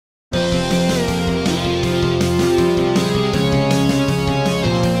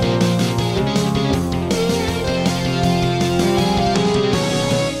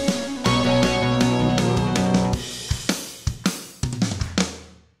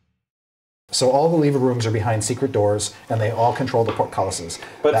So all the lever rooms are behind secret doors, and they all control the portcullises.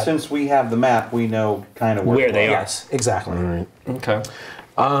 But since we have the map, we know kind of where they are. Yes, exactly. All right. Okay.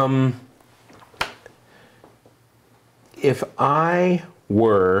 If I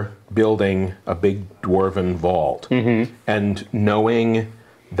were building a big dwarven vault, and knowing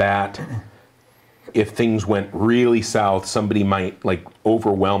that if things went really south, somebody might like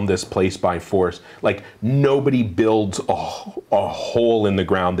overwhelm this place by force. Like nobody builds a hole in the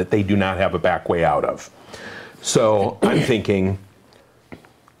ground that they do not have a back way out of. So I'm thinking,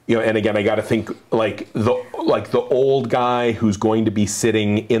 you know, and again, I got to think like the old guy who's going to be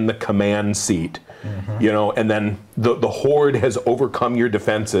sitting in the command seat. You know, and then the horde has overcome your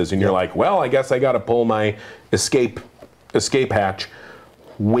defenses, and you're like, well, I guess I got to pull my escape hatch.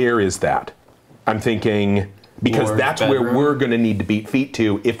 Where is that? I'm thinking, because Lord's that's bedroom. where we're going to need to beat feet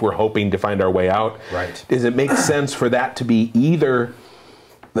to if we're hoping to find our way out. Right. Does it make sense for that to be either,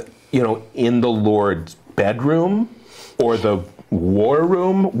 you know, in the Lord's bedroom or the war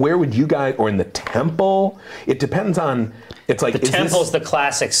room? Where would you guys, or in the temple? It depends on. It's like The temple's the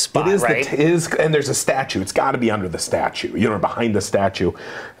classic spot, right? And there's a statue. It's got to be under the statue, you know, behind the statue.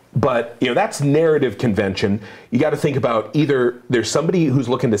 But, you know, that's narrative convention. You got to think about either there's somebody who's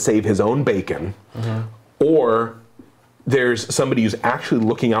looking to save his own bacon, or there's somebody who's actually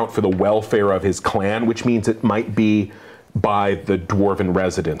looking out for the welfare of his clan, which means it might be by the dwarven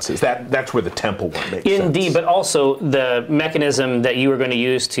residences. That's where the temple one makes sense. Indeed, but also the mechanism that you were going to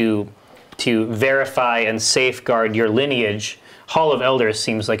use to verify and safeguard your lineage, Hall of Elders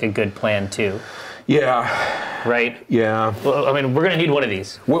seems like a good plan too. Yeah. Right? Yeah. Well, I mean, we're going to need one of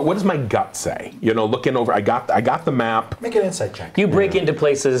these. What does my gut say? You know, looking over, I got the map. Make an insight check. You break into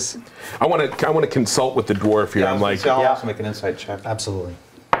places. I want to consult with the dwarf here. Yeah, I'm like, I'll also make an insight check. Absolutely.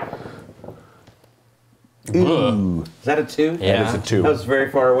 ooh, Is that a 2? Yeah. that is a 2. That was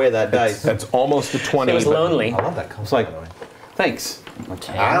very far away, that dice. That's almost a 20. It was but lonely. I love that concept, It's like, by the way. thanks.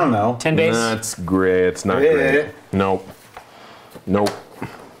 I don't know. 10 base. That's great. It's not great. Nope. Nope.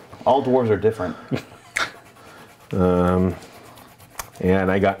 All dwarves are different. And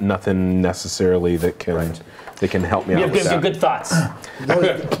I got nothing necessarily that can help me out You with have that. good thoughts. You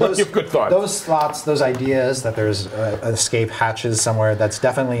have good thoughts. Those thoughts, those ideas that there's escape hatches somewhere, that's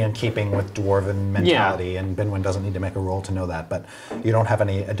definitely in keeping with dwarven mentality, and Binwin doesn't need to make a roll to know that, but you don't have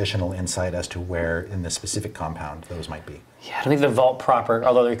any additional insight as to where in the specific compound those might be. Yeah, I don't think the vault proper,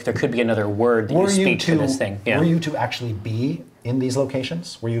 although there could be another word that you speak to this thing. Yeah. Were you to actually be in these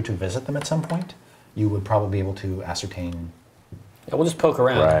locations? Were you to visit them at some point? You would probably be able to ascertain. Yeah, we'll just poke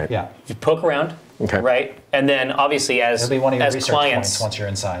around. Right. Yeah. You poke around, Okay. right? And then obviously as It'll be one of your as research clients, points once you're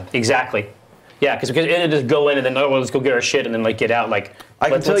inside. exactly. Yeah, because it'll just go in and then, oh, well, let's go get our shit and then like get out. Like, I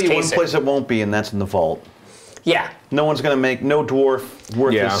can tell let's you one case it. place it won't be, and that's in the vault. Yeah. No one's going to make, no dwarf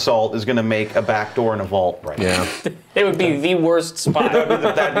worth Yeah. his salt is going to make a back door in a vault. Right. Yeah. It would be the worst spot.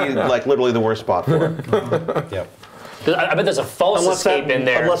 That'd be like literally the worst spot for it. Yep. I bet there's a false escape in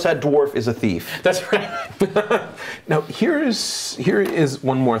there. Unless that dwarf is a thief. That's right. Now here is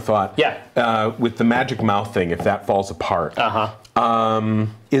one more thought. Yeah. With the magic mouth thing, if that falls apart.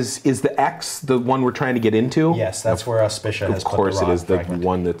 Is the X the one we're trying to get into? Yes, that's where Auspicia has Of course put the it is the fragment.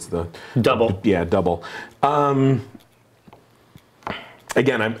 one that's the Double. Yeah, double.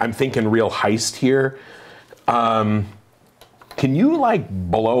 Again, I'm thinking real heist here. Can you like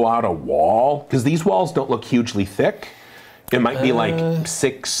blow out a wall? Because these walls don't look hugely thick. It might be like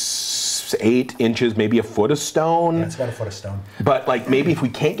 6, 8 inches, maybe a foot of stone. Yeah, it's about a foot of stone. But like maybe if we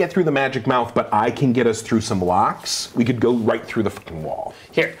can't get through the magic mouth, but I can get us through some locks, we could go right through the fucking wall.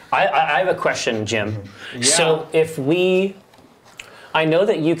 Here, I have a question, Jim. So if I know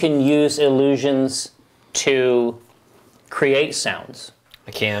that you can use illusions to create sounds.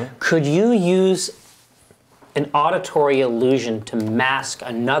 I can. Could you use an auditory illusion to mask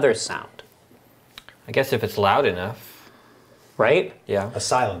another sound? I guess if it's loud enough. Right? Yeah. A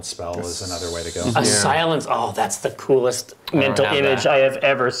silence spell is another way to go. A silence. Oh, that's the coolest mental have image that. I have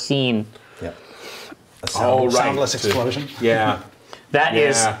ever seen. Yep. A Oh, right. soundless explosion. Yeah. That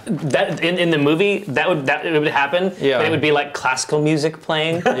is that in the movie that would happen. Yeah. But it would be like classical music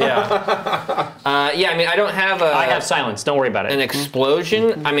playing. Yeah. Yeah, I mean, I don't have I have silence. Don't worry about an it.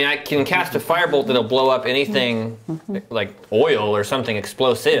 explosion. I mean, I can cast a firebolt that'll blow up anything like oil or something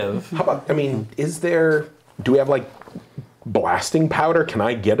explosive. How about, I mean, do we have like blasting powder? Can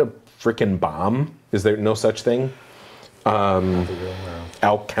I get a freaking bomb? Is there no such thing?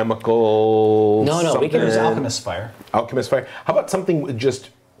 Alchemical. No, we can There's use alchemist fire. Alchemist fire. How about something with just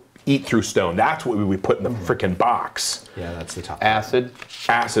eat through stone? That's what we would put in the freaking box. Yeah, that's the top. Acid.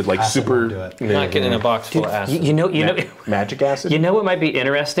 Acid, like Acid super. won't do it. Not getting in a box full of acid. You know, Magic acid. you know what might be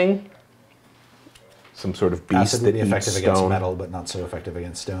interesting some sort of beast Acid would that be eats effective against stone. metal, but not so effective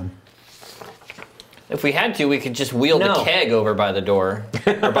against stone. If we had to, we could just wheel the keg over by the door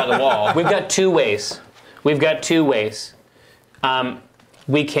or by the wall. We've got two ways. We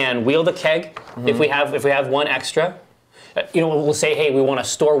can wheel the keg if we have one extra. We'll say, hey, we want to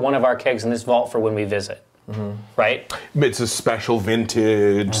store one of our kegs in this vault for when we visit. Right? It's a special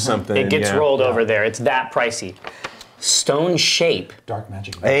vintage something. It gets rolled over there. It's that pricey. Stone shape.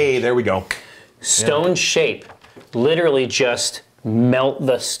 Darkmagic. Hey, there we go. Stone shape. Literally just melt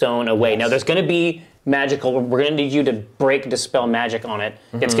the stone away. Now there's going to be magical. We're going to need you to break dispel magic on it.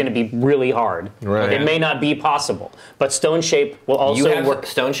 It's going to be really hard. Right. It may not be possible, but stone shape will also You have work.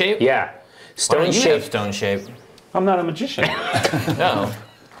 stone shape? Yeah. Stone You shape. have stone shape. I'm not a magician. No.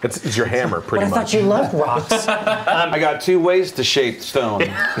 It's your hammer, pretty But I much. thought you loved rocks. I got 2 ways to shape stone.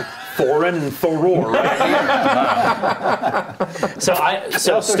 Thorin and Thoror, right?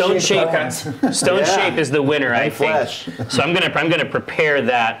 So stone shape. Stone shape is the winner, I think. Flesh. So I'm gonna prepare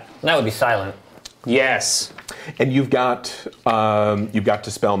that. That would be silent. Yes. And you've got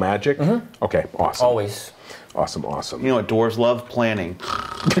dispel magic. Okay, awesome. Always. Awesome. You know what dwarves love? Planning.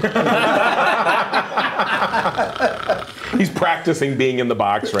 He's practicing being in the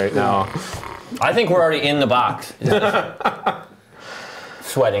box right now. I think we're already in the box.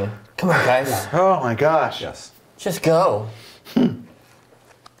 Sweating. Come on, guys. Oh my gosh. Yes. Just go.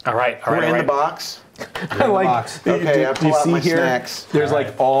 All right. We're in the box. I like. box. Okay, I do you pull out see my here? snacks. There's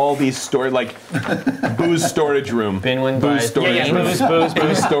like all these booze storage room. Binwin booze storage Yeah, room. Booze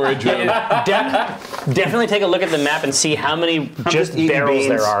storage room. Definitely take a look at the map and see how many just eating barrels beans.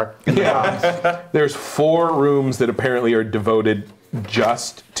 there are. Yeah. There's 4 rooms that apparently are devoted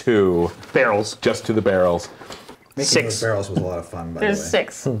just to Barrels. the barrels. Making 6. those barrels was a lot of fun, by the way.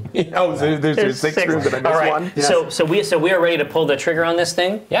 6. Oh, there's 6 rooms. Did I miss All right. one? So we are ready to pull the trigger on this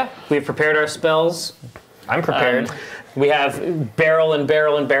thing. Yeah. We've prepared our spells. I'm prepared. We have barrel and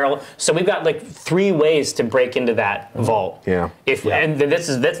barrel and barrel. So we've got like 3 ways to break into that vault. Yeah. And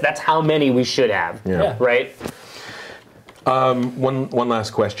that's how many we should have. Yeah. Right. One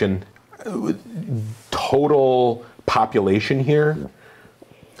last question. Total population here?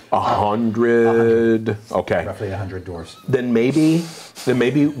 100. Okay. Roughly 100 dwarves. Then maybe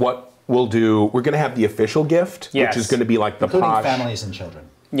what we'll do, we're going to have the official gift, Yes. which is going to be like the Including posh families and children.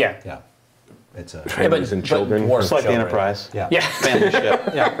 Yeah. Yeah. It's a... families and children. It's like the Enterprise. Yeah. Yeah. Family ship.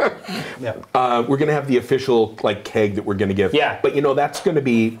 Yeah. We're going to have the official like keg that we're going to give. Yeah. But that's going to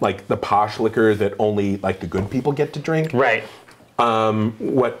be like the posh liquor that only like the good people get to drink. Right. If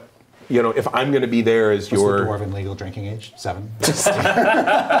I'm going to be there as What's the your dwarven legal drinking age? 7?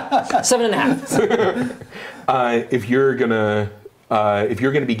 7.5. if you're gonna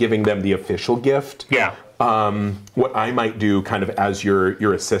be giving them the official gift, Yeah. what I might do, kind of as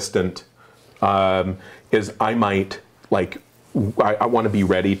your assistant, is I might I want to be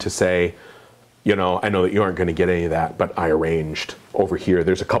ready to say, I know that you aren't going to get any of that, but I arranged over here.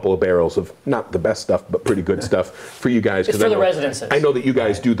 There's a couple of barrels of not the best stuff, but pretty good stuff for you guys. It's for the residences. I know that you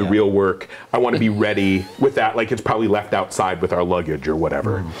guys do the real work. I want to be ready with that. Like it's probably left outside with our luggage or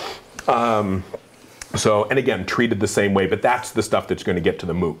whatever. So, and again, treated the same way, but that's the stuff that's going to get to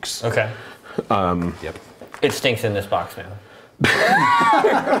the mooks. Okay. Yep. It stinks in this box now.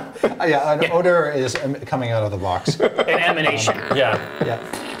 Yeah, an odor is coming out of the box. An emanation. Yeah. Yeah.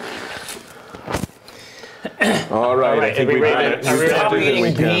 All right, I think Are we we've ready got to- it. are we We've ready got to- everything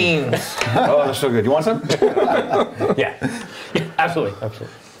we can. Beans. Oh, they're so good. You want some? Yeah. Absolutely.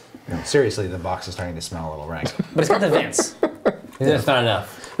 No, seriously, the box is starting to smell a little rank. But it's got the vents. That's not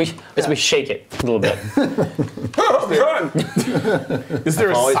enough. We shake it a little bit. Is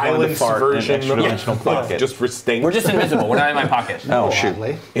there a always wanted to silence fart in an version extra-dimensional pocket. just for stink? We're just invisible. We're not in my pocket. Oh, shoot.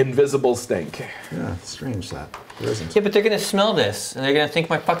 Oddly. Invisible stink. Yeah, strange that. There isn't. Yeah, but they're gonna smell this, and they're gonna think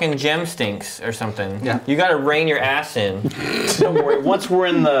my fucking gem stinks or something. Yeah. You gotta rein your ass in. Don't worry. Once we're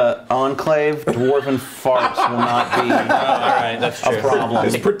in the enclave, dwarven farts will not be All right, that's a true. problem.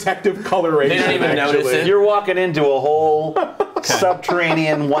 It's protective coloration. They don't even notice actually. it. You're walking into a whole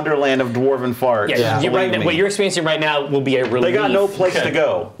subterranean wonderland of dwarven farts. Yeah. Believe me. What you're experiencing right now will be a relief. They got no place to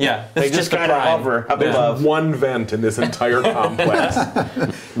go. Yeah, They it's just the kind of prime. hover up There's above one vent in this entire complex.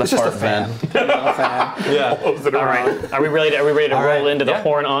 the fart fan. Yeah. Close it All around. right. Are we ready to roll right. into the Yeah.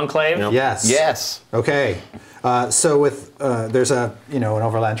 Horn Enclave? Yep. Yes. Yes. Okay. So with there's an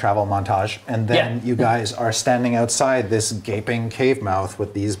overland travel montage, and then Yeah. you guys are standing outside this gaping cave mouth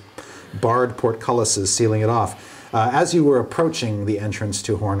with these barred portcullises sealing it off. As you were approaching the entrance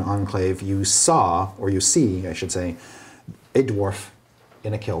to Horn Enclave, you see, I should say, a dwarf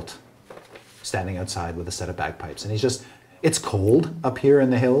in a kilt standing outside with a set of bagpipes, and he's just It's cold up here in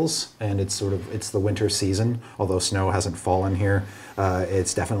the hills, and it's the winter season. Although snow hasn't fallen here,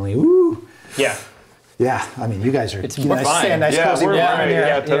 it's definitely Yeah. Yeah, I mean, you guys are Nice, cozy we're warm fine. here.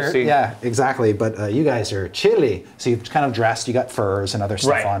 Yeah, toasty. Yeah, exactly. But you guys are chilly, so you've kind of dressed. You got furs and other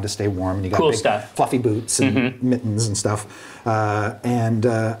stuff Right. on to stay warm. And you got Cool big stuff. fluffy boots and mittens and stuff. And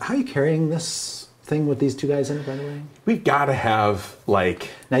how are you carrying this thing with these two guys in it, by the way? We've got to have like.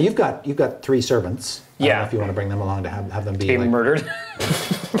 Now you've got 3 servants. I don't know Yeah. if you want to bring them along to have them be Be like, murdered.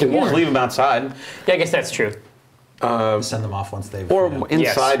 Can just leave them outside Yeah, I guess that's true. send them off once they've. or you know.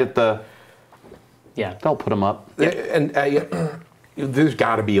 inside at the. Yeah. They'll put them up. And there's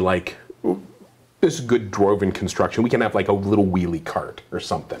got to be like. This is good dwarven construction. We can have like a little wheelie cart or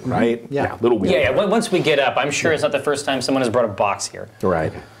something, right? Yeah. Little wheelie Yeah, cart. once we get up, I'm sure it's not the first time someone has brought a box here.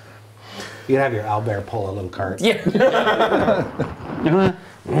 Right. You can have your owlbear pull a little cart. Yeah.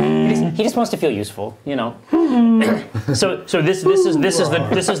 He just wants to feel useful, you know. So this is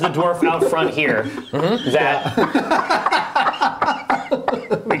the dwarf out front here. That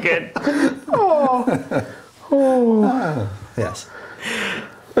we good. Yes.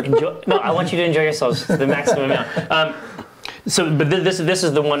 Enjoy. No, I want you to enjoy yourselves to the maximum amount. But this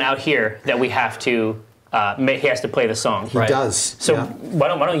is the one out here that we have to. He has to play the song. He does. So yeah. why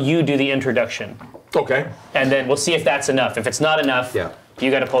don't you do the introduction, Okay. and then we'll see if that's enough. If it's not enough, Yeah.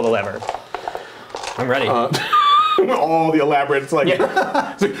 you got to pull the lever. I'm ready. All the elaborate. It's like.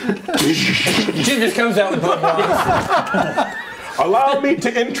 Yeah. Jim just comes out with both arms. Allow me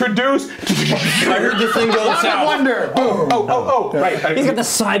to introduce. I heard this thing going south. Wonder. Boom. Oh, right. He's got the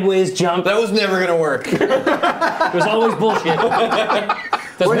sideways jump. That was never gonna work. It was always bullshit.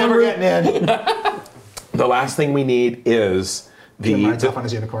 We're never getting in. The last thing we need is Jim rides off on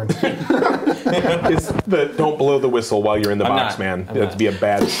his unicorn. don't blow the whistle while you're in the I'm box, not. man. I'm That'd not. be a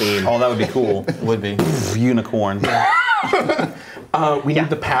bad scene. Oh, that would be cool. Would be. Unicorn. We need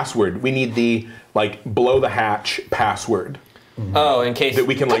the password. We need the blow the hatch password Oh, in case that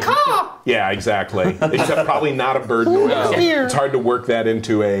we can Yeah, exactly. Except probably not a bird noise. It's hard to work that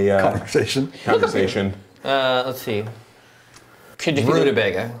into a Conversation. conversation. let's see. Could just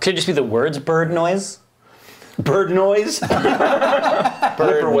Rutabaga. Could it just be the words bird noise? Bird noise.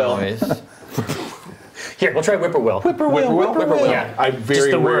 Whippoorwill. Noise. Here, we'll try whippoorwill. Whippoorwill. Yeah. I very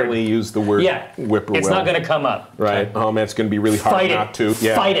the word. rarely use the word Yeah. whippoorwill. It's not going to come up. Right. Oh man, it's going to be really hard Fight not it. to.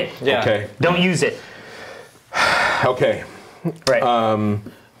 Yeah. Fight it. Yeah. Okay. Don't use it. Okay. Right.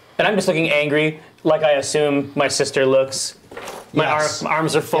 And I'm just looking angry, like I assume my sister looks. My Yes.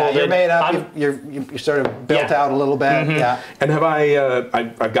 arms are Yeah, folded. you're made up. I'm- You're sort of built Yeah. out a little bit. Yeah. And have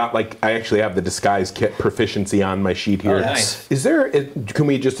I've got I actually have the disguise kit proficiency on my sheet here. Oh, yes. Nice. Is there? Can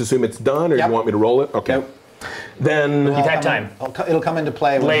we just assume it's done, or do Yep. you want me to roll it? Okay. Nope. Then. You've had time. It'll come into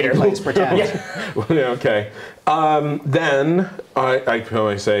play when Later. he plays pretend. Yeah. Okay. Then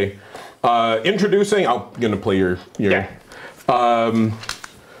I say, introducing. I'm gonna play your. Yeah.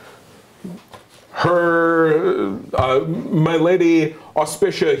 My lady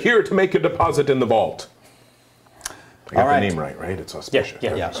Auspicia here to make a deposit in the vault. I got All right. the name right? It's Auspicia.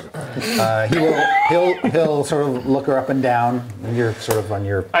 Yeah. He'll sort of look her up and down. And you're sort of on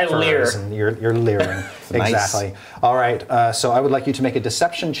your I furs leer. and you're leering. Nice. Exactly. All right. So I would like you to make a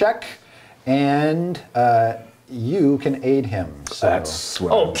deception check, and you can aid him. So. That's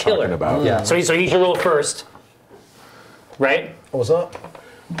what Oh, I'm killer. talking about. Yeah. So he should roll first. Right? What's up?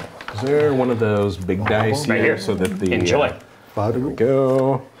 Is there one of those big dice Right here. so that the Enjoy. there we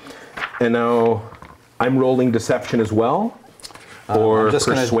go. And now I'm rolling deception as well, or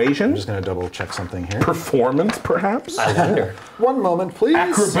persuasion, I'm just going to double check something here. performance, perhaps. I wonder. One moment, please.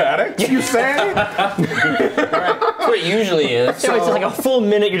 Acrobatics, you say? That's what it usually is. So it's just like a full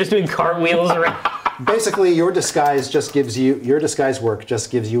minute. You're just doing cartwheels around. Basically, your disguise work just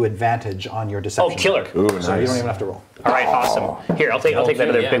gives you advantage on your deception. Oh, killer. check. Ooh, So you nice. don't even have to roll. All right, awesome. Here, I'll take that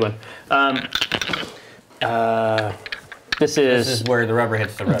other yeah. big one. This This is is where the rubber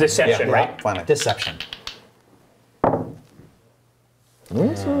hits the road. deception, Yeah. right? Finally. Deception.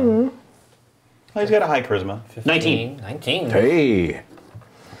 He's got a high charisma. 19. 19. Hey,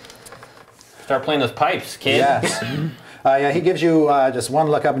 Start playing those pipes, kid. Yes. Yeah, he gives you just one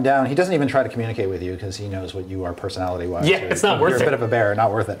look up and down. He doesn't even try to communicate with you because he knows what you are personality-wise. Yeah, it's not worth You're a it. bit of a bear,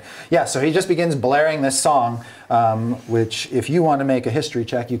 not worth it. Yeah, so he just begins blaring this song, which if you want to make a history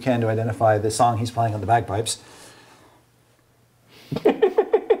check, you can to identify the song he's playing on the bagpipes.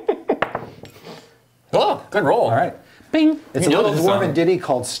 Oh, good roll. All right. Bing. It's a little dwarven ditty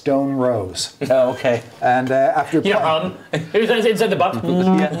called Stone Rose. Oh, okay. And after Inside the box.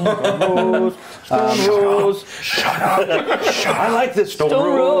 Stone Rose. Shut up. I like this Stone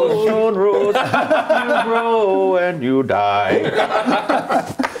Rose. Stone Rose. You grow and you die.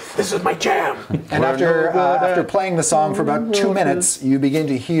 This is my jam. And after playing the song for about 2 minutes, you begin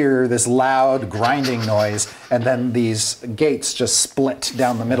to hear this loud grinding noise, and then these gates just split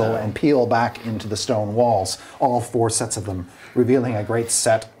down the middle and peel back into the stone walls, all 4 sets of them, revealing a great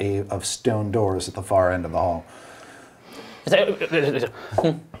set of stone doors at the far end of the hall.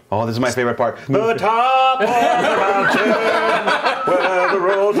 Oh, this is my favorite part. The top of the mountain where the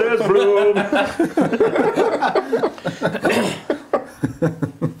roses bloom.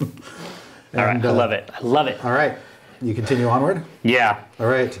 All right, I love it. I love it. All right, you continue onward? Yeah. All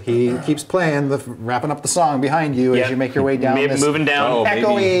right, he keeps playing, wrapping up the song behind you as you make your way down this moving down.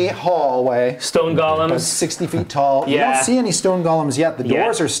 echoey hallway. Stone About golems. 60 feet tall. Yeah. You don't see any stone golems yet. The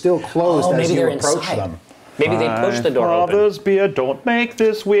doors are still closed as maybe you they're approach inside. them. Maybe they push the door open. Father's beard, don't make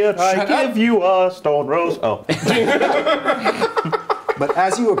this weird. I give you a stone rose. Oh. But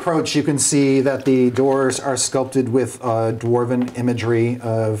as you approach, you can see that the doors are sculpted with dwarven imagery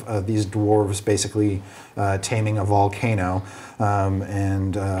of these dwarves basically taming a volcano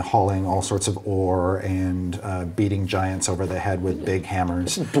and hauling all sorts of ore and beating giants over the head with big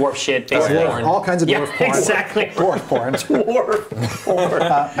hammers. Dwarf shit, basically. All kinds of dwarf porn. Exactly. Dwarf porn.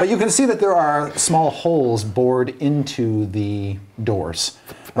 But you can see that there are small holes bored into the doors.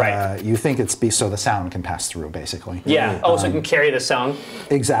 Right. You think it's so the sound can pass through, basically. Yeah. Oh, so it can carry the sound.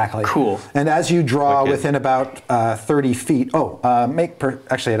 Exactly. Cool. And as you draw within about 30 feet,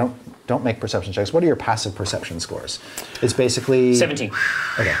 actually, don't make perception checks. What are your passive perception scores? It's basically 17.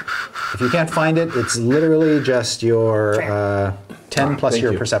 Okay. If you can't find it, it's literally just your 10 plus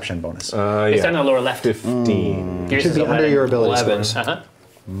your perception bonus. It's down the lower left. 15. Yours Should is be under 11. your ability 11. scores.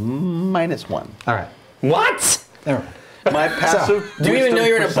 -1. All right. What? Never mind. My passive. Do you even know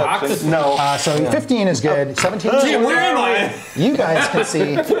you're in a box? No. So 15 is good. 17 is good. Where am I? You guys can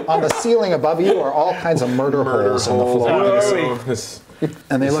see on the ceiling above you are all kinds of murder holes in the floor.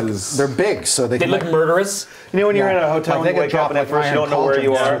 And they're big, so they They can look murderous. You know when you're in a hotel Like they and you get wake up and at dropped first like you don't know where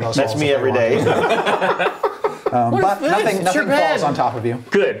you iron are? cauldrons That's through me those every holes day. but nothing It's your falls bed. on top of you.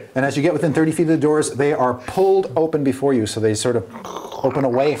 Good. And as you get within 30 feet of the doors, they are pulled open before you, so they sort of open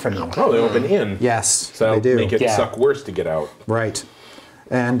away from you. Oh, they open in. Yes, So they do. make it Yeah. suck worse to get out. Right.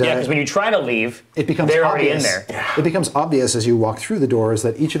 And Yeah, because when you try to leave, it becomes they're obvious. already in there. It becomes obvious as you walk through the doors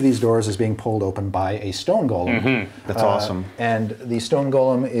that each of these doors is being pulled open by a stone golem. That's awesome. And the stone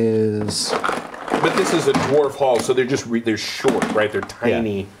golem is But this is a dwarf hall, so they're just they're short, right? They're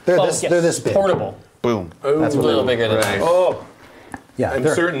tiny. they're Oh, this yes, they're this big. Portable. Boom. That's A what little they- bigger than Right. that. Oh, Yeah, I'm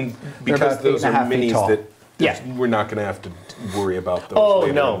they're- certain because about those are 8.5 feet minis tall. that Yeah. we're not going to have to worry about those. Oh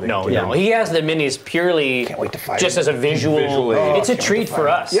later no, when they no, get no! in. He has the minis purely wait to fight just as a visual. Visually. It's a treat for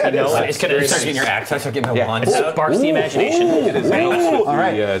us, Yeah, you it know. is. And it's gonna I start getting your axe. I start getting my wand. it sparks the imagination. It is helps with All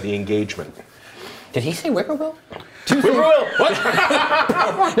right. the engagement. Did he say whippoorwill? Two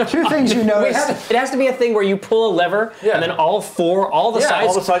things you notice. It has to be a thing where you pull a lever and then all the sides.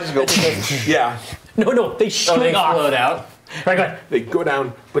 All the sides go. Yeah, No, they shoot They off. explode out. Right, go ahead. they go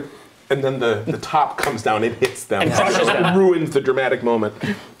down, and then the top comes down, it hits them. And crushes them. It ruins the dramatic moment.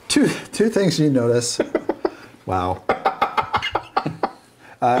 Two things you notice. Wow.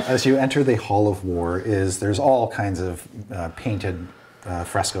 As you enter the Hall of War, there's all kinds of painted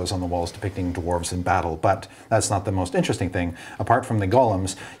frescoes on the walls depicting dwarves in battle, but that's not the most interesting thing. Apart from the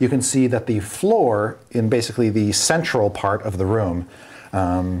golems, you can see that the floor in basically the central part of the room,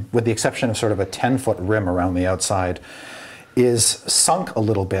 with the exception of sort of a 10-foot rim around the outside, is sunk a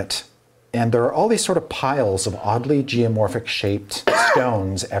little bit, and there are all these sort of piles of oddly geomorphic shaped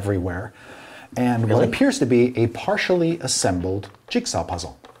stones everywhere, and what appears to be a partially assembled jigsaw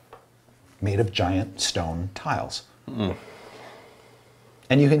puzzle made of giant stone tiles.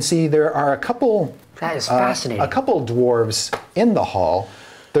 And you can see there are a couple That is fascinating. a couple dwarves in the hall.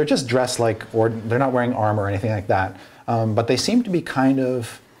 They're just dressed like, or they're not wearing armor or anything like that, but they seem to be kind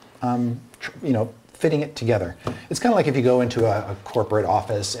of fitting it together. It's kind of like if you go into a corporate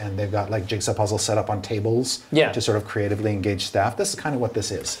office and they've got like jigsaw puzzles set up on tables to sort of creatively engage staff. This is kind of what this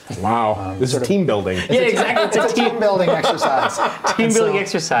is. Wow, this is team building. Yeah, exactly. It's It's a team building exercise. team building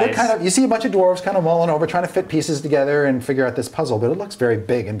exercise. You see a bunch of dwarves kind of mulling over, trying to fit pieces together and figure out this puzzle, but it looks very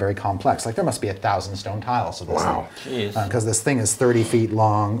big and very complex. Like there must be 1,000 stone tiles of this Wow. thing. Because this thing is 30 feet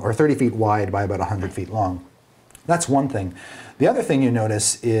long, or 30 feet wide by about 100 feet long. That's one thing. The other thing you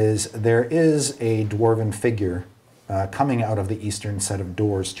notice is there is a dwarven figure coming out of the eastern set of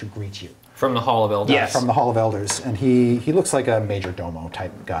doors to greet you. From the Hall of Elders. Yes. From the Hall of Elders, and he looks like a major domo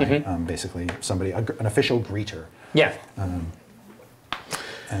type guy, basically somebody, an official greeter. Yeah.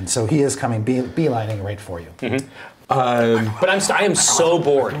 And so he is coming, beelining right for you. But I am so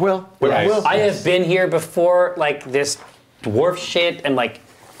bored. I have been here before, like this dwarf shit, and like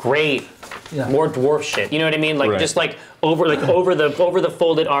great, more dwarf shit. You know what I mean? Like just like over the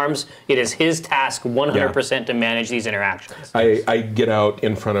folded arms. It is his task 100% to manage these interactions. I get out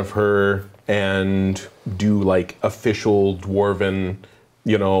in front of her and do like official dwarven,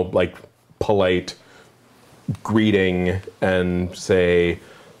 like polite greeting and say,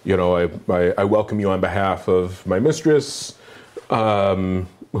 I welcome you on behalf of my mistress,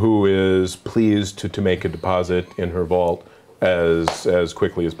 who is pleased to make a deposit in her vault as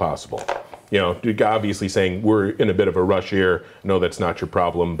quickly as possible. Obviously saying we're in a bit of a rush here. No, that's not your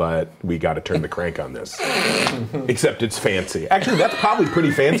problem, but we got to turn the crank on this. Except it's fancy. Actually, that's probably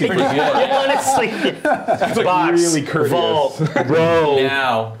pretty fancy for you. Honestly, It's like box, really courteous. vault, row,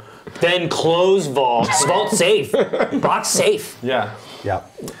 Now. then close vault, vault safe, box safe. Yeah. Yeah.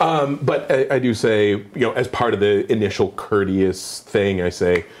 But I do say, as part of the initial courteous thing, I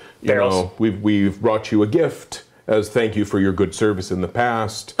say, we've brought you a gift as thank you for your good service in the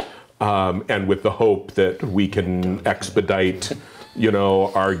past. And with the hope that we can expedite,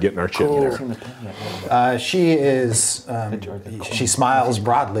 our getting our shit there. She smiles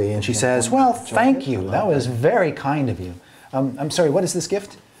broadly and she says, "Well, thank you. That was very kind of you. I'm sorry. What is this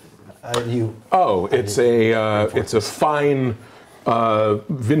gift? It's a fine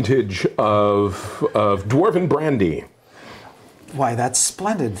vintage of dwarven brandy. Why, that's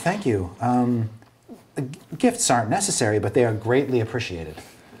splendid. Thank you. Gifts aren't necessary, but they are greatly appreciated."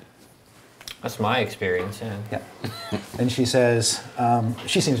 That's my experience, Yeah. And she says,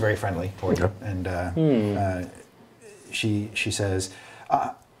 she seems very friendly toward you. And she says,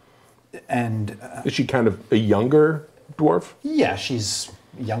 Is she kind of a younger dwarf? yeah, she's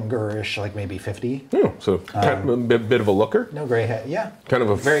youngerish, like maybe 50. Oh, so kind of a bit of a looker? No gray hair. Yeah. Kind of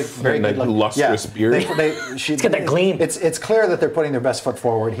a very good look. lustrous beard? It's got that gleam. It's clear that they're putting their best foot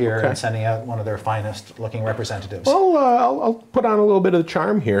forward here and sending out one of their finest looking representatives. Well, I'll put on a little bit of the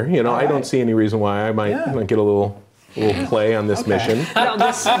charm here. I don't see any reason why I might get a little play on this mission.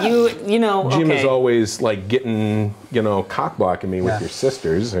 Jim is always like getting, cock blocking me with your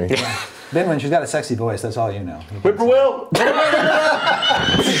sisters. Binwin, she's got a sexy voice. That's all you know. Whippoorwill!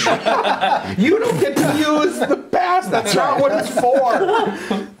 You don't get to use the past. That's not what it's for.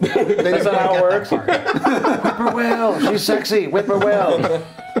 That's not how it works. Whippoorwill! She's sexy! Whippoorwill!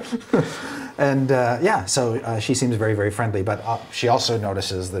 And so she seems very, very friendly, but she also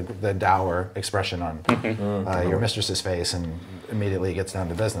notices the dour expression on your mistress's face and immediately gets down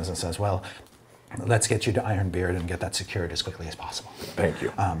to business and says, "Well, let's get you to Ironbeard and get that secured as quickly as possible." Thank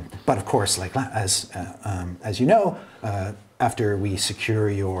you. But of course, like as you know, after we secure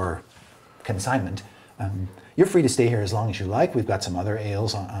your consignment, you're free to stay here as long as you like. We've got some other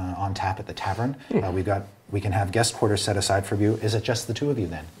ales on tap at the tavern. We can have guest quarters set aside for you. Is it just the two of you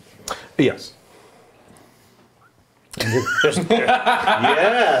then? Yes. Yes! Just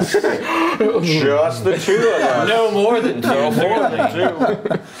the two of us. No more than two. No more than two.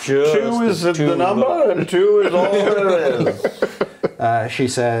 Two is the number, and two is all there is. She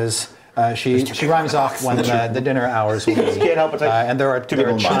says, she rhymes off when the dinner hours will be. Can't help but And there are people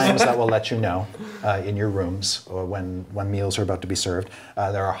in chimes that will let you know in your rooms or when meals are about to be served.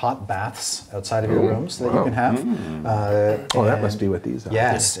 There are hot baths outside of your rooms that you can have. That must be what these are.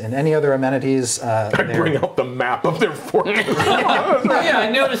 Yes, and any other amenities. Bring out the map of their fortress. Yeah, I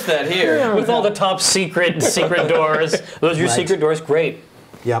noticed that here. With all the top secret doors. Those are your secret doors. Great.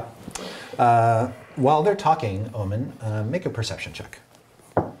 Yep. While they're talking, Omin, make a perception check.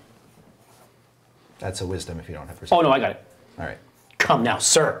 That's a wisdom if you don't have perception. Oh no, I got it. All right. Come now,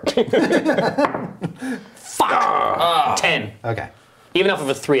 sir. Fuck. 10. Okay. Even off of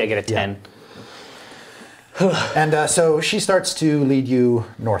a 3, I get a 10. And so she starts to lead you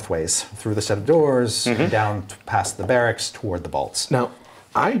northways through the set of doors, down past the barracks toward the vaults. Now,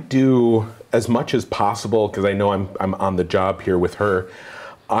 I do as much as possible because I know I'm on the job here with her.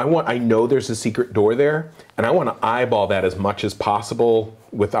 I know there's a secret door there, and I want to eyeball that as much as possible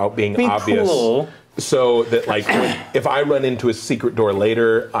without being obvious. Cool. So that, like, if I run into a secret door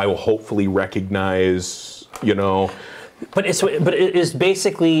later, I will hopefully recognize, But it is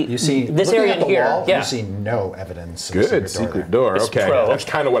basically You see, this looking area at the in here. wall, Yeah. you see no evidence of Good a secret door. It's Okay, pro. that's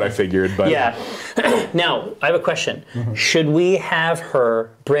kind of what I figured. But Yeah. Now, I have a question. Should we have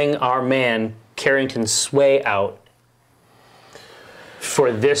her bring our man Carrington Sway out?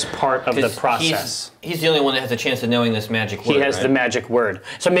 for this part of the process. He's the only one that has a chance of knowing this magic word. He has the magic word.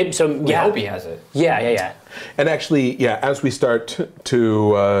 So maybe I hope he has it. Yeah. And actually, as we start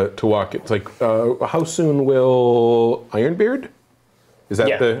to walk, it's like, how soon will Ironbeard? Is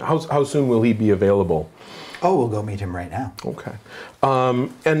that how soon will he be available? Oh, we'll go meet him right now. Okay.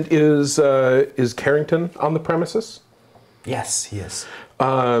 And is Carrington on the premises? Yes, he is.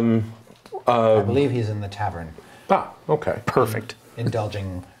 I believe he's in the tavern. Ah, okay. Perfect.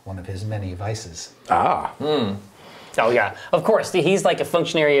 Indulging one of his many vices. Ah. Oh yeah, of course. He's like a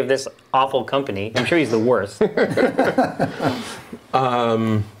functionary of this awful company. I'm sure he's the worst.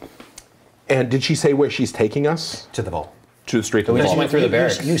 And did she say where she's taking us? To the vault. Straight to the She vault. went through the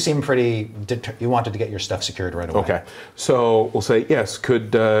barracks. You seem pretty. You wanted to get your stuff secured right away. Okay. So we'll say yes.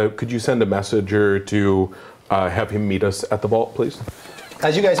 Could you send a messenger to have him meet us at the vault, please?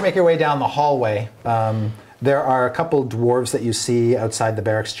 As you guys make your way down the hallway, there are a couple dwarves that you see outside the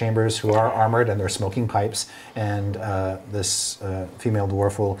barracks chambers who are armored and they're smoking pipes. And this female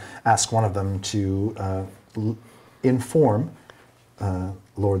dwarf will ask one of them to inform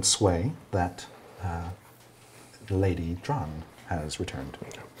Lord Sway that Lady Dran has returned.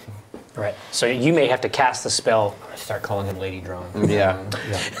 Right. So you may have to cast the spell. Start calling him Lady Dran. Yeah.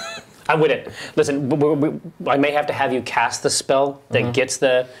 I wouldn't. Listen, I may have to have you cast the spell that gets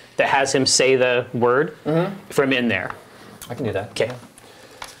that has him say the word from in there. I can do that. Okay.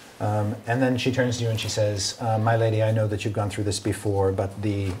 And then she turns to you and she says, "My lady, I know that you've gone through this before, but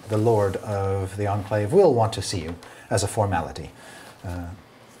the Lord of the Enclave will want to see you as a formality.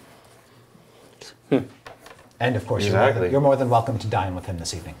 And of course, you're more than welcome to dine with him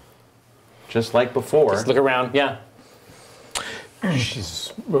this evening." Just like before. Just look around. Yeah.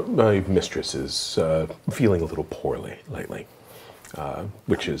 My mistress is feeling a little poorly lately,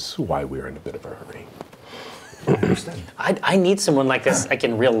 which is why we're in a bit of a hurry. I understand. I need someone like this, like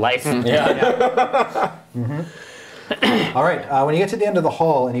in real life. All right, when you get to the end of the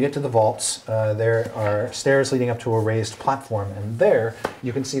hall and you get to the vaults, there are stairs leading up to a raised platform, and there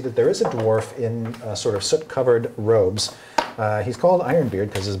you can see that there is a dwarf in sort of soot-covered robes. He's called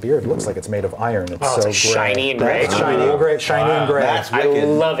Ironbeard because his beard looks like it's made of iron. It's Oh, so it's like shiny and gray. It's shiny and gray. That's I wicked.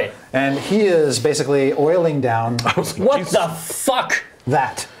 love it. And he is basically oiling down What the fuck?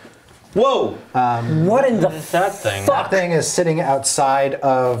 that. Whoa! What in the That thing. That thing is sitting outside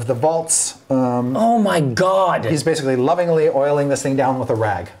of the vaults. Oh my god. He's basically lovingly oiling this thing down with a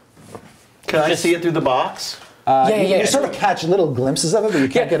rag. Can I see it through the box? You sort of catch little glimpses of it, but you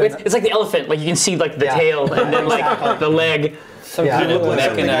can't get it. It's like the elephant. Like you can see like the tail and then like the leg. Some Yeah. kind of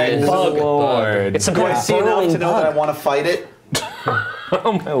mechanized Bug. bug. It's some Do kind I of see enough burrowing to know that I bug. want to fight it?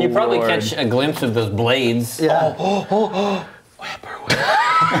 You probably catch a glimpse of those blades. Yeah.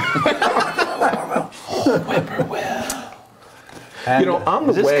 You know, on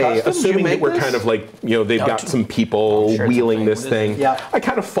the this way, custom? Did you assuming that make we're this? kind of like, they've got some people sure it's a wheeling thing. this What is thing. it? Yeah. I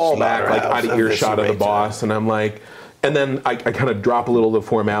kind of fall back, like out of Slaughterhouse earshot of the eviscerator. boss, and I'm like, and then I kind of drop a little of the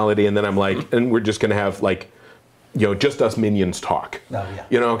formality, and then I'm like, and we're just gonna have like, just us minions talk. Oh,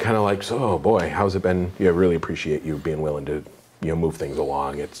 yeah. Kind of like, so, oh boy, how's it been? Yeah, really appreciate you being willing to, move things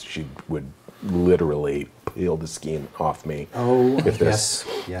along. She would literally peel the skin off me. Oh, if this,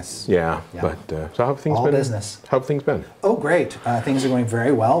 yes. Yeah, Yeah. but so how have things All been? business. How have things been? Oh, great. Things are going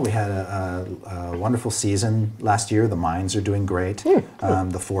very well. We had a wonderful season last year. The mines are doing great.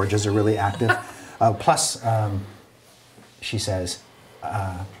 The forges are really active. Plus, she says,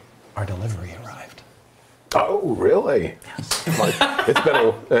 our delivery arrived. Oh, really? Yes. It's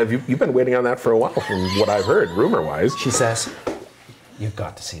been you've been waiting on that for a while, from what I've heard, rumor-wise. She says, you've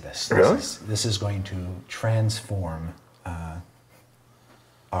got to see this. Really? This is going to transform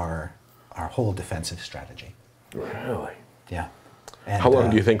our whole defensive strategy. Really? Yeah. And, How long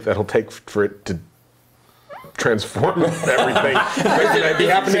do you think that'll take for it to transform everything? Could that be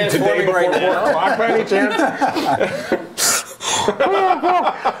happening today before 4 o'clock by any chance?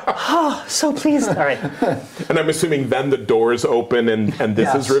 So pleased. All right. And I'm assuming then the doors open and this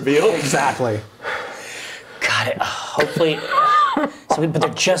Yes, is revealed? Exactly. Got it. Hopefully. But they're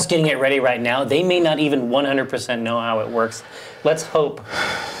just getting it ready right now. They may not even 100% know how it works. Let's hope.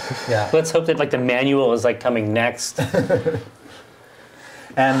 Yeah. Let's hope that like the manual is like coming next.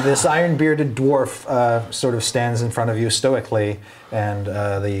 And this iron-bearded dwarf sort of stands in front of you stoically, and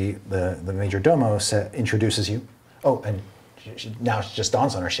the major domo introduces you. Oh, and now it just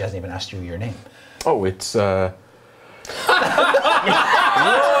dawns on her, she hasn't even asked you your name. Oh, it's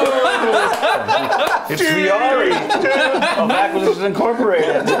It's Fiori of Acquisitions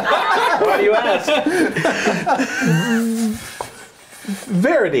Incorporated. Why do you ask?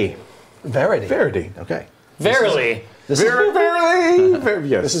 Verity. Verity. Verity. Okay. Verily. This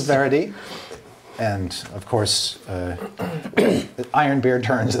Yes. is Verity. And, of course, Ironbeard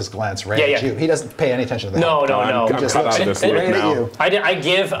turns his glance right at you. He doesn't pay any attention to that. No. I'm just cut looks out of this right loop at now. you. I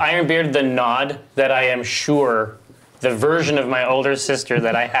give Ironbeard the nod that I am sure the version of my older sister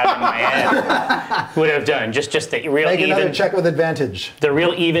that I have in my head would have done. Just the real Make another even check with advantage. the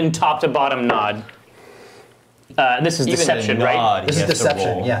real even top to bottom nod. This is Even deception, the right? nod, This he is has to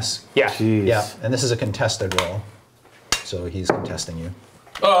deception, roll. yes. Yeah. Yeah, and this is a contested roll. So he's contesting you.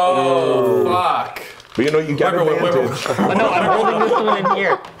 Oh, fuck. But you know, you got advantage. Oh, no, I'm holding this one in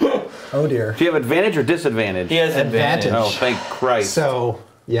here. Oh dear. Do you have advantage or disadvantage? He has advantage. Advantage. Oh, thank Christ. So,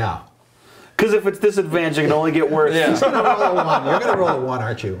 yeah. Because if it's disadvantage, it can only get worse. Yeah. He's going to roll a 1. You're going to roll a 1,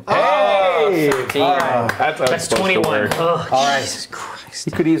 aren't you? Hey! 13. That's 21. Oh, All right. Jesus Christ.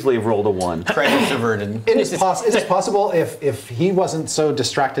 You could easily have rolled a 1. Credits averted. It is possible if he wasn't so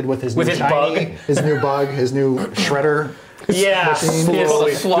distracted with his With new his shiny, bug. his new bug, his new shredder, Yeah. machine,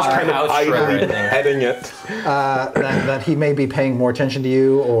 Yes. Just kind of idly Right there. petting it. that he may be paying more attention to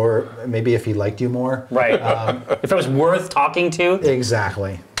you, or maybe if he liked you more. Right. If it was worth talking to.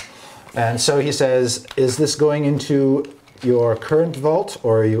 Exactly. And so he says, is this going into your current vault,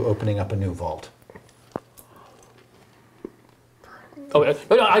 or are you opening up a new vault? Oh,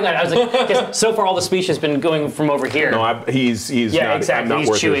 no, I got it. I was like, 'cause so far all the speech has been going from over here. No, he's Yeah, not, exactly. I'm not He's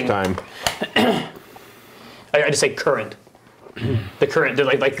worth chewing. his time. I just say current. The current, they're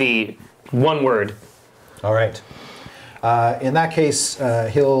like the one word. All right. In that case,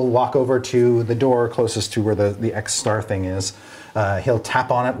 he'll walk over to the door closest to where the X star thing is. He'll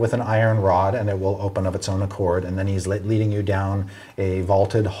tap on it with an iron rod, and it will open of its own accord. And then he's leading you down a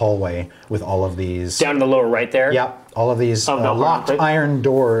vaulted hallway with all of these. Down in the lower right there. Yep, all of these Oh, no, locked right. iron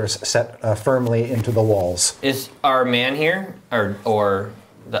doors set firmly into the walls. Is our man here, or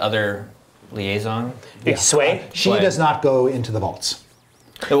the other liaison? Sway. She Sway. does not go into the vaults.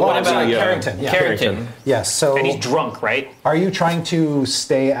 What I'm sorry, about Carrington, yeah. Carrington. Yes. So, And he's drunk, right? are you trying to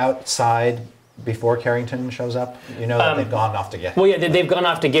stay outside before Carrington shows up? You know that they've gone off to get him. Well, yeah, they've gone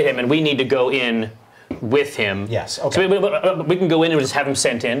off to get him, and we need to go in with him. Yes, So okay. we can go in and just have him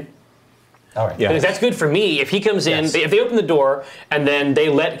sent in. All right. Yeah. Because that's good for me. If he comes in, Yes. if they open the door and then they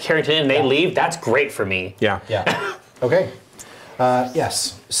let Carrington in and they leave, that's great for me. Yeah. Yeah. Okay.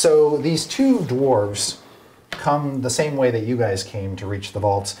 Yes. So these two dwarves come the same way that you guys came to reach the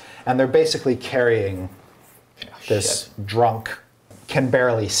vaults, and they're basically carrying this drunk, can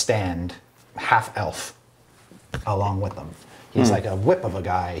barely stand half elf along with them. He's like a whip of a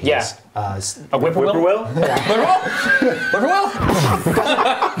guy. He's, Yeah. A whippoorwill?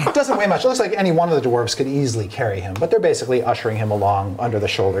 doesn't weigh much. It looks like any one of the dwarves could easily carry him, but they're basically ushering him along under the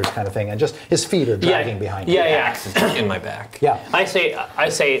shoulders, kind of thing, and just his feet are dragging behind him. Yeah, yeah. Axe is in my back. Yeah. I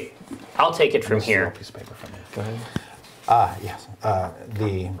say, I'll take it from Steal a here. piece of paper from me. Go ahead. Yes.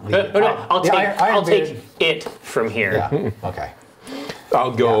 No, I'll take it from here. Yeah. Okay.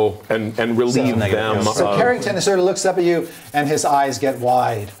 I'll go and relieve them. So of- Carrington sort of looks up at you, and his eyes get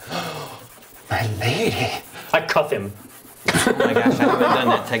wide. My lady. I cuff him. Oh my gosh, I haven't done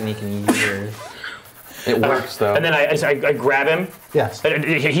that technique in years. It works though. And then I grab him. Yes.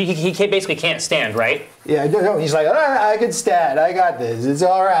 He basically can't stand, right? Yeah. No. He's like, I can stand. I got this. It's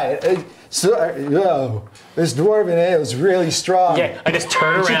all right. This dwarven ale is really strong. Yeah, I just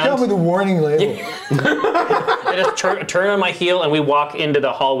turn It should come around. with a warning label. I just turn on my heel and we walk into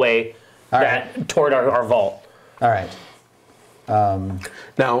the hallway toward our vault. All right.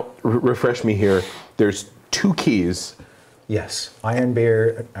 Now, refresh me here. There's 2 keys, Yes.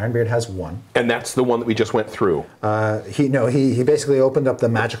 Ironbeard has one. and that's the one that we just went through. He basically opened up the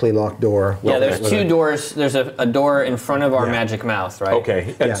magically locked door. Yeah, there's with 2 a- doors. There's a door in front of our magic mouth, right?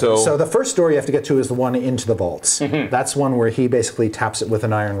 Okay, and Yeah. so the first door you have to get to is the one into the vaults. That's one where he basically taps it with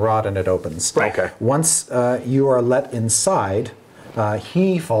an iron rod and it opens. Right. Okay. Once you are let inside,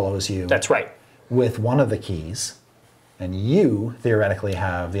 he follows you That's right. with one of the keys, and you theoretically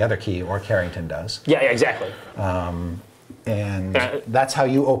have the other key, or Carrington does. Yeah, exactly. And that's how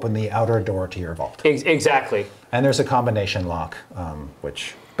you open the outer door to your vault. Exactly. And there's a combination lock,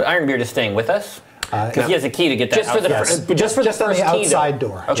 which But Ironbeard is staying with us? Because he has a key to get that Just for the outside. just for the just on first the key, outside though.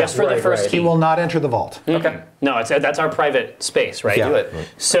 door. Just for the first He key. will not enter the vault. Okay. No, that's our private space, right? Yeah. Do it.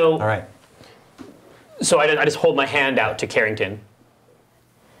 So All right. So I just hold my hand out to Carrington.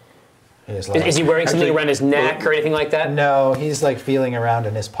 Is he wearing something around his neck or anything like that? No, he's like feeling around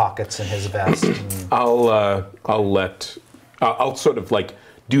in his pockets and his vest. I'll sort of like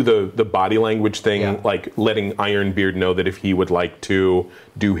do the body language thing, Yeah. like letting Ironbeard know that if he would like to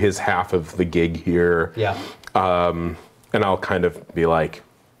do his half of the gig here, Yeah. and I'll kind of be like,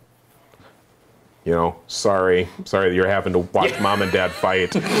 you know, sorry that you're having to watch mom and dad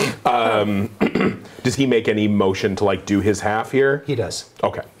fight. Does he make any motion to like do his half here? He does.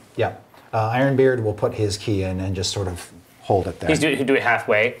 Okay. Yeah. Ironbeard will put his key in and just sort of hold it there. He'll do it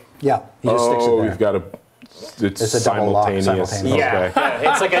halfway. Yeah. He just sticks it there. You've got to. It's a double lock simultaneous. simultaneous. Yeah,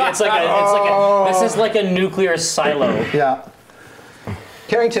 Okay. yeah. This is like a nuclear silo. Yeah.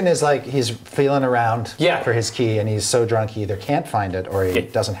 Carrington is like, he's feeling around for his key, and he's so drunk he either can't find it or he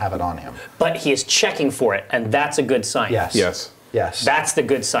doesn't have it on him. But he is checking for it, and that's a good sign. Yes. Yes. Yes. That's the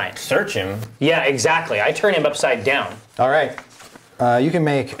good sign. Search him. Yeah, exactly. I turn him upside down. All right. You can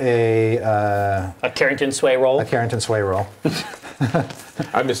make a Carrington sway roll. A Carrington sway roll.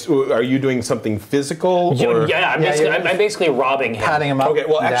 Are you doing something physical? Or? Yeah, I'm basically robbing him. Patting him up. Okay.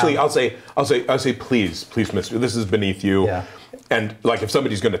 Well, actually, down. I'll say, please, mister, this is beneath you. Yeah. And like, if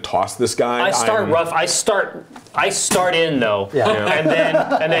somebody's going to toss this guy, I start rough. I start in though. Yeah.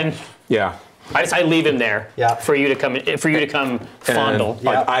 And then. Yeah. I leave him there. Yeah. For you to come fondle. And,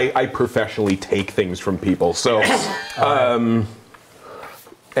 like, I professionally take things from people, so.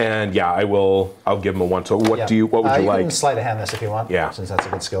 And yeah, I'll give him a 1. So what would you You like? can sleight of hand this if you want. Yeah. Since that's a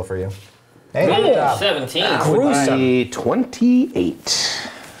good skill for you. Hey, good job. 17. Gruesome. 28.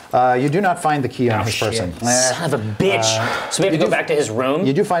 You do not find the key on his person. Son of a bitch. So we have to go back to his room?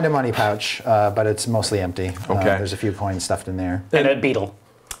 You do find a money pouch, but it's mostly empty. Okay. There's a few coins stuffed in there. And a beetle.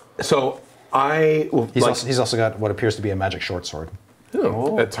 So He's also got what appears to be a magic short sword.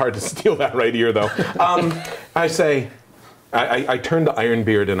 It's hard to steal that right here, though. I say, I turn to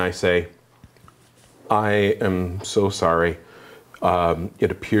Ironbeard and I say, I am so sorry.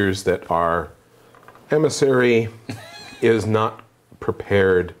 It appears that our emissary is not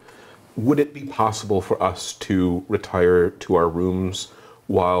prepared. Would it be possible for us to retire to our rooms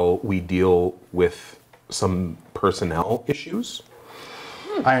while we deal with some personnel issues?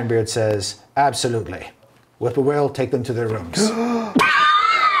 Ironbeard says, absolutely. We will take them to their rooms.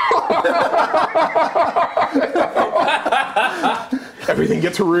 Everything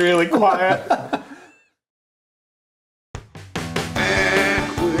gets really quiet.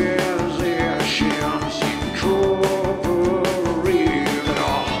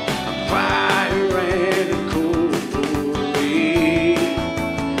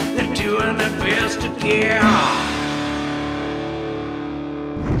 They're doing their best to get